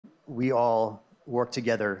we all work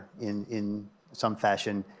together in some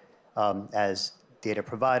fashion as data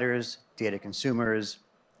providers, data consumers,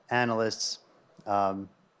 analysts,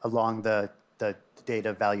 along the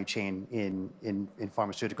data value chain in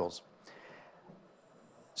pharmaceuticals.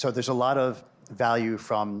 So there's a lot of value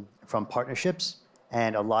from partnerships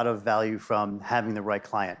and a lot of value from having the right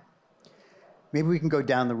client. Maybe we can go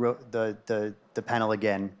down the panel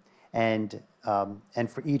again and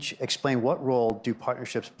for each explain what role do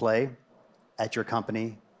partnerships play at your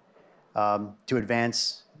company to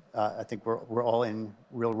advance, I think we're all in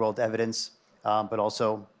real world evidence, but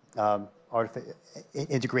also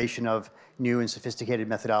integration of new and sophisticated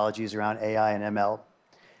methodologies around AI and ML.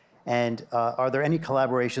 And are there any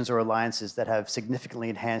collaborations or alliances that have significantly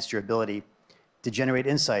enhanced your ability to generate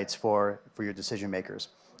insights for your decision makers?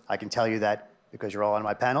 I can tell you that because you're all on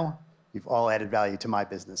my panel, you've all added value to my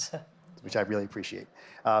business, which I really appreciate.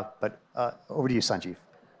 But over to you, Sanjeev.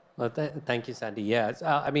 Well, thank you, Sandy. Yes,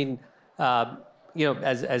 I mean,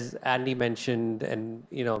 as Andy mentioned, and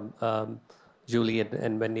Julie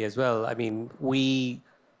and Wendy as well. I mean, we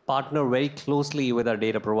partner very closely with our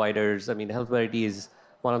data providers. I mean, HealthVerity is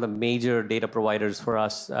one of the major data providers for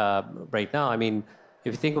us right now. I mean,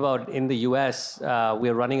 if you think about in the US,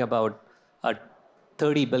 we're running about a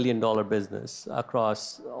 $30 billion business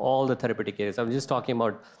across all the therapeutic areas. I'm just talking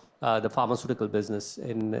about the pharmaceutical business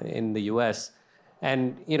in the US.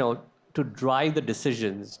 And, to drive the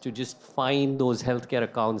decisions, to just find those healthcare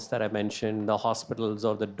accounts that I mentioned, the hospitals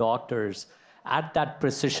or the doctors, at that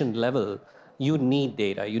precision level, you need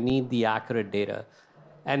data. You need the accurate data.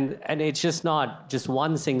 And it's just not just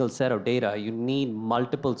one single set of data. You need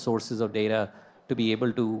multiple sources of data to be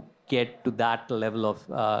able to get to that level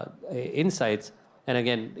of insights. And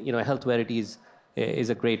again, HealthVerity is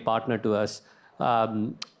a great partner to us.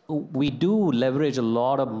 We do leverage a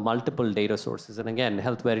lot of multiple data sources. And again,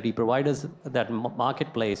 HealthVerity provides us that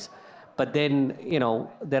marketplace. But then,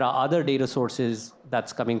 there are other data sources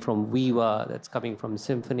that's coming from Veeva, that's coming from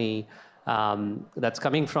Symphony, that's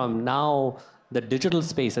coming from now the digital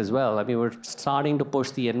space as well. I mean, we're starting to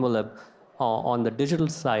push the envelope on the digital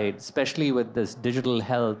side, especially with this digital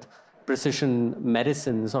health, precision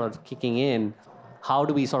medicine sort of kicking in. How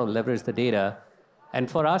do we sort of leverage the data? And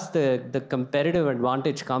for us, the competitive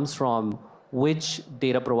advantage comes from which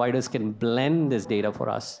data providers can blend this data for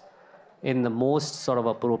us in the most sort of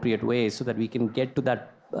appropriate way so that we can get to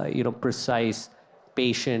that precise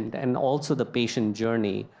patient and also the patient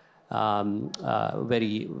journey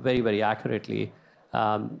very, very, very accurately.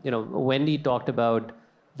 Wendy talked about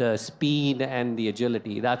the speed and the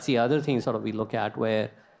agility. That's the other thing sort of we look at, where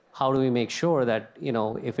how do we make sure that,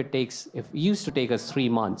 if it used to take us 3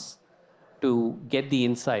 months to get the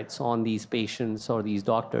insights on these patients or these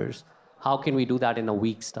doctors, how can we do that in a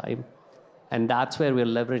week's time? And that's where we're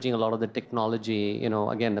leveraging a lot of the technology.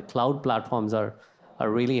 Again, the cloud platforms are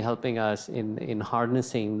really helping us in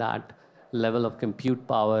harnessing that level of compute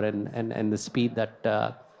power and the speed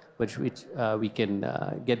that which we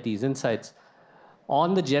can get these insights.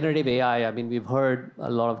 On the generative AI, I mean, we've heard a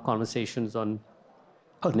lot of conversations on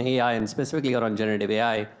AI and specifically around generative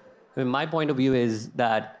AI. I mean, my point of view is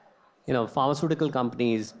that pharmaceutical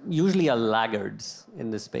companies usually are laggards in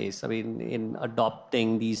this space. I mean, in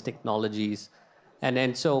adopting these technologies,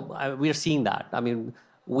 and so we are seeing that. I mean,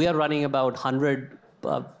 we are running about 100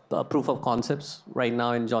 proof of concepts right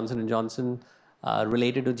now in Johnson & Johnson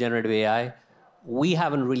related to generative AI. We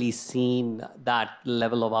haven't really seen that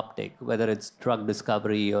level of uptake, whether it's drug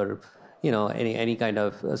discovery or any kind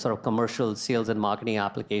of sort of commercial sales and marketing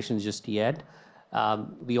applications just yet.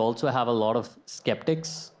 We also have a lot of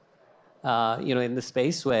skeptics in the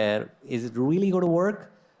space where, is it really going to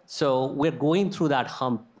work? So we're going through that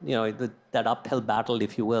hump, that uphill battle,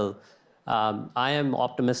 if you will. I am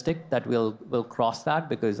optimistic that we'll cross that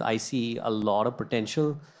because I see a lot of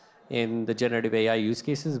potential in the generative AI use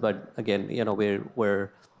cases. But again,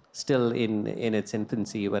 we're still in its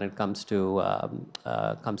infancy when it comes to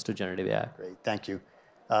generative AI. Great, thank you.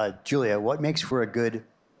 Julia, what makes for a good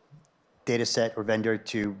data set or vendor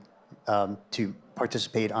to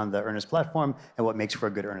participate on the Earnest platform, and what makes for a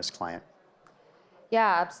good Earnest client?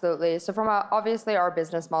 Yeah, absolutely. So obviously our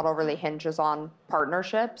business model really hinges on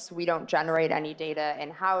partnerships. We don't generate any data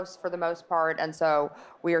in-house for the most part, and so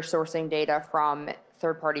we are sourcing data from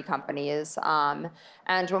third-party companies. And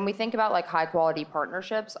when we think about high quality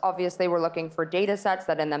partnerships, obviously we're looking for data sets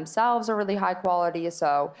that in themselves are really high quality.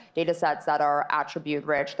 So data sets that are attribute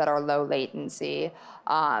rich, that are low latency,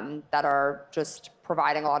 that are just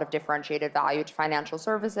providing a lot of differentiated value to financial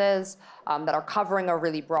services that are covering a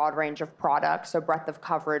really broad range of products. So breadth of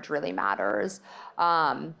coverage really matters.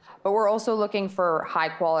 But we're also looking for high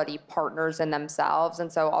quality partners in themselves.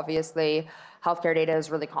 And so obviously healthcare data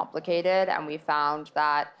is really complicated, and we found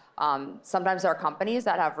that sometimes there are companies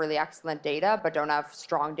that have really excellent data but don't have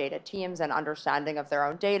strong data teams and understanding of their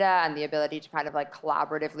own data and the ability to kind of like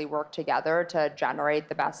collaboratively work together to generate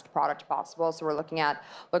the best product possible. So we're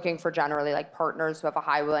looking for generally like partners who have a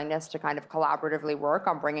high willingness to kind of collaboratively work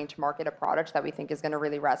on bringing to market a product that we think is going to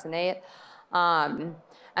really resonate.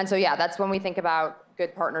 And so yeah, that's when we think about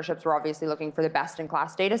good partnerships. We're obviously looking for the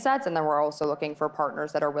best-in-class data sets, and then we're also looking for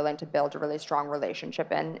partners that are willing to build a really strong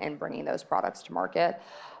relationship in bringing those products to market.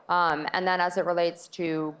 And then as it relates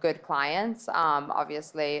to good clients,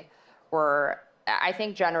 obviously I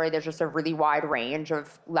think generally there's just a really wide range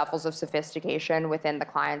of levels of sophistication within the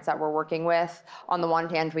clients that we're working with. On the one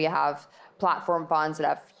hand, we have platform funds that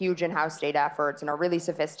have huge in-house data efforts and are really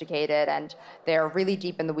sophisticated, and they're really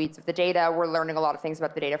deep in the weeds of the data. We're learning a lot of things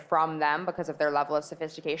about the data from them because of their level of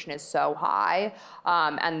sophistication is so high.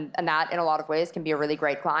 And that in a lot of ways can be a really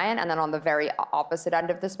great client. And then on the very opposite end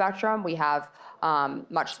of the spectrum, we have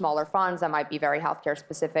much smaller funds that might be very healthcare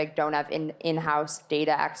specific, don't have in-house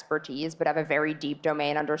data expertise, but have a very deep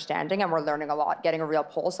domain understanding. And we're learning a lot, getting a real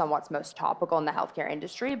pulse on what's most topical in the healthcare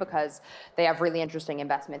industry because they have really interesting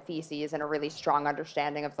investment theses and a really strong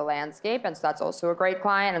understanding of the landscape. And so that's also a great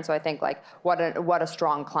client. And so I think like what a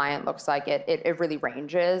strong client looks like, it really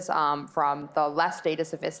ranges from the less data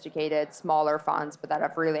sophisticated, smaller funds, but that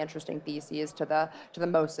have really interesting theses to the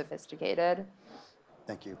most sophisticated.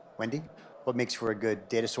 Thank you. Wendy? What makes for a good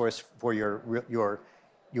data source for your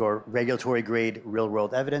regulatory grade real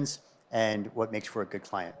world evidence, and what makes for a good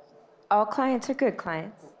client? All clients are good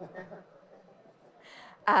clients.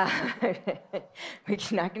 We're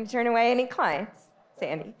not going to turn away any clients,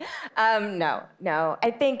 Sandy. No. I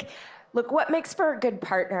think, look, what makes for a good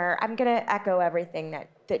partner, I'm going to echo everything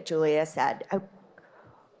that Julia said.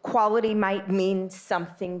 Quality might mean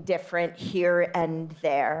something different here and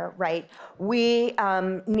there, right? We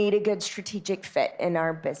need a good strategic fit in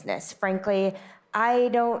our business. Frankly, I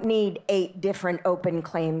don't need 8 different open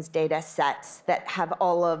claims data sets that have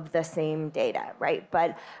all of the same data, right?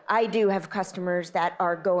 But I do have customers that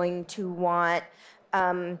are going to want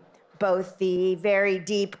both the very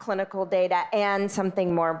deep clinical data and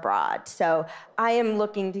something more broad. So I am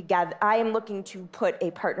looking to put a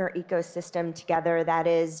partner ecosystem together that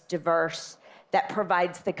is diverse, that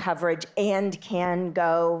provides the coverage and can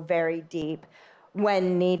go very deep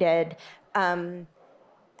when needed. And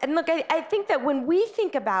look, I think that when we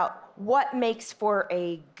think about what makes for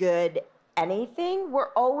a good anything,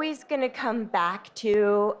 we're always going to come back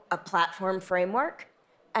to a platform framework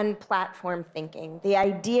and platform thinking. The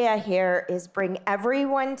idea here is bring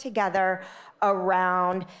everyone together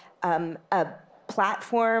around a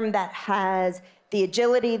platform that has the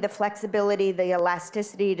agility, the flexibility, the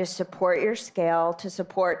elasticity to support your scale, to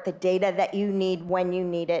support the data that you need when you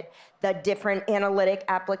need it, the different analytic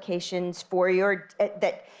applications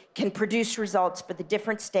that can produce results for the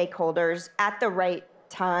different stakeholders at the right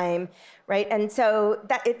time, right? And so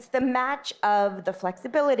that it's the match of the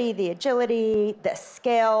flexibility, the agility, the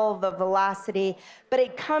scale, the velocity, but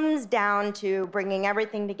it comes down to bringing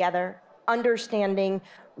everything together, understanding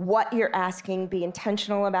what you're asking, be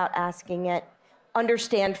intentional about asking it,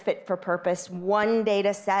 understand fit for purpose. One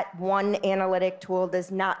data set, one analytic tool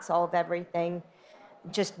does not solve everything.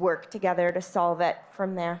 Just work together to solve it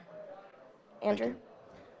from there. Andrew?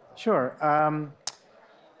 Sure.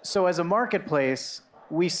 So as a marketplace,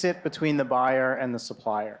 we sit between the buyer and the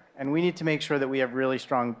supplier, and we need to make sure that we have really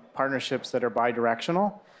strong partnerships that are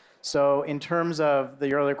bi-directional. So in terms of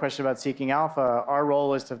the earlier question about 𝐒𝐞𝐫𝐢𝐞𝐬, our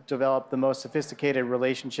role is to develop the most sophisticated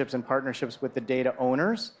relationships and partnerships with the data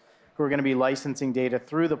owners who are going to be licensing data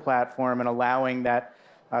through the platform and allowing that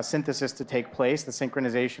synthesis to take place, the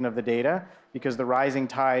synchronization of the data, because the rising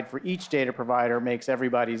tide for each data provider makes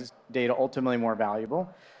everybody's data ultimately more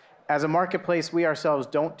valuable. As a marketplace, we ourselves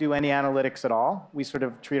don't do any analytics at all. We sort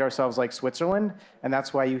of treat ourselves like Switzerland, and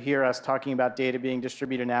that's why you hear us talking about data being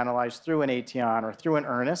distributed and analyzed through an Aetion or through an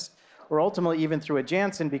Earnest, or ultimately even through a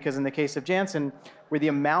Janssen, because in the case of Janssen, where the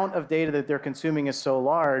amount of data that they're consuming is so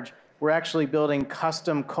large, we're actually building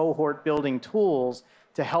custom cohort building tools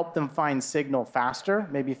to help them find signal faster,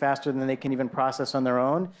 maybe faster than they can even process on their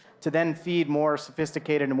own, to then feed more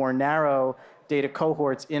sophisticated and more narrow data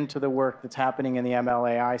cohorts into the work that's happening in the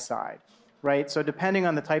ML/AI side, right? So depending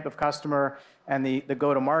on the type of customer and the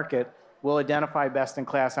go-to-market, we'll identify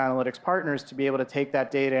best-in-class analytics partners to be able to take that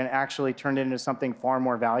data and actually turn it into something far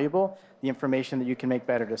more valuable, the information that you can make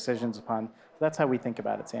better decisions upon. That's how we think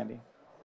about it, Sandy.